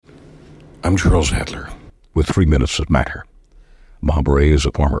I'm Charles Adler, with 3 minutes that matter. Bob Rae is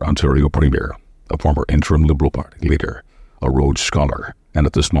a former Ontario Premier, a former interim Liberal Party leader, a Rhodes Scholar, and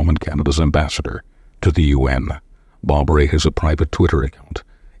at this moment Canada's ambassador to the UN. Bob Rae has a private Twitter account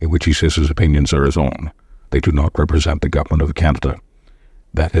in which he says his opinions are his own. They do not represent the government of Canada.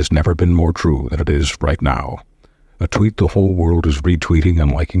 That has never been more true than it is right now. A tweet the whole world is retweeting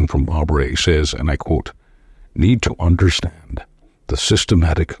and liking from Bob Rae says, and I quote, "Need to understand the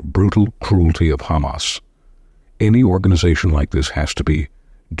systematic, brutal cruelty of Hamas. Any organization like this has to be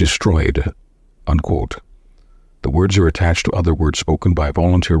destroyed," unquote. The words are attached to other words spoken by a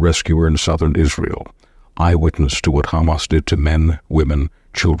volunteer rescuer in southern Israel, eyewitness to what Hamas did to men, women,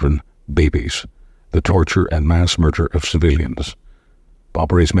 children, babies, the torture and mass murder of civilians.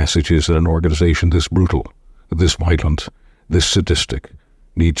 Bob Rae's message is that an organization this brutal, this violent, this sadistic,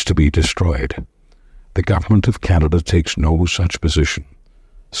 needs to be destroyed. The government of Canada takes no such position.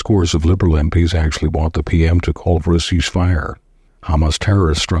 Scores of Liberal MPs actually want the PM to call for a ceasefire. Hamas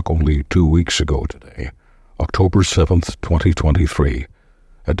terrorists struck only 2 weeks ago today, October 7th, 2023.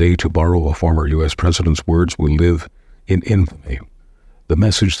 A day, to borrow a former U.S. president's words, will live in infamy. The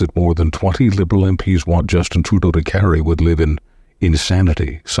message that more than 20 Liberal MPs want Justin Trudeau to carry would live in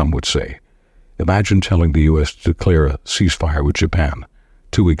insanity, some would say. Imagine telling the U.S. to declare a ceasefire with Japan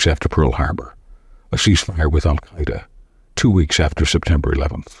 2 weeks after Pearl Harbor, a ceasefire with Al-Qaeda 2 weeks after September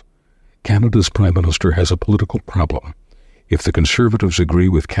 11th. Canada's Prime Minister has a political problem. If the Conservatives agree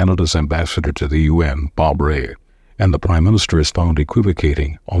with Canada's ambassador to the UN, Bob Rae, and the Prime Minister is found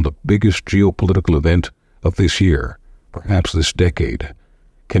equivocating on the biggest geopolitical event of this year, perhaps this decade,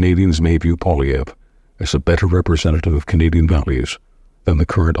 Canadians may view Poilievre as a better representative of Canadian values than the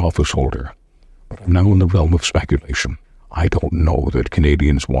current office holder. But I'm now in the realm of speculation. I don't know that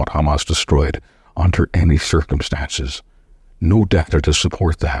Canadians want Hamas destroyed under any circumstances. No data to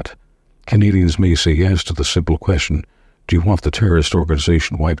support that. Canadians may say yes to the simple question, do you want the terrorist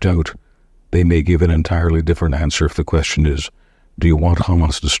organization wiped out? They may give an entirely different answer if the question is, do you want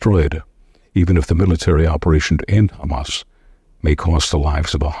Hamas destroyed? Even if the military operation to end Hamas may cost the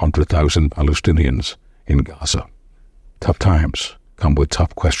lives of 100,000 Palestinians in Gaza. Tough times come with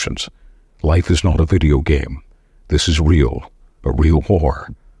tough questions. Life is not a video game. This is real, a real war,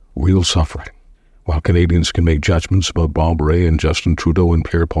 real suffering. While Canadians can make judgments about Bob Rae and Justin Trudeau and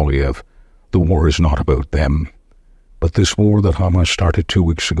Pierre Poilievre, the war is not about them. But this war that Hamas started 2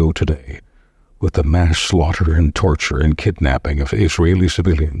 weeks ago today, with the mass slaughter and torture and kidnapping of Israeli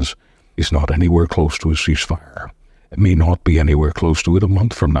civilians, is not anywhere close to a ceasefire. It may not be anywhere close to it a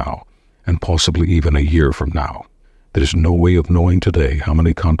month from now, and possibly even a year from now. There is no way of knowing today how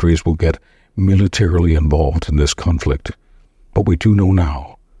many countries will get militarily involved in this conflict. But we do know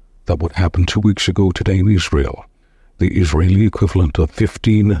now that what happened 2 weeks ago today in Israel, the Israeli equivalent of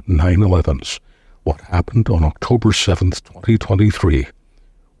 15 9/11s, what happened on October 7th, 2023,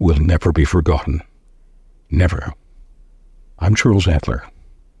 will never be forgotten. Never. I'm Charles Adler,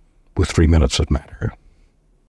 with 3 minutes that matter.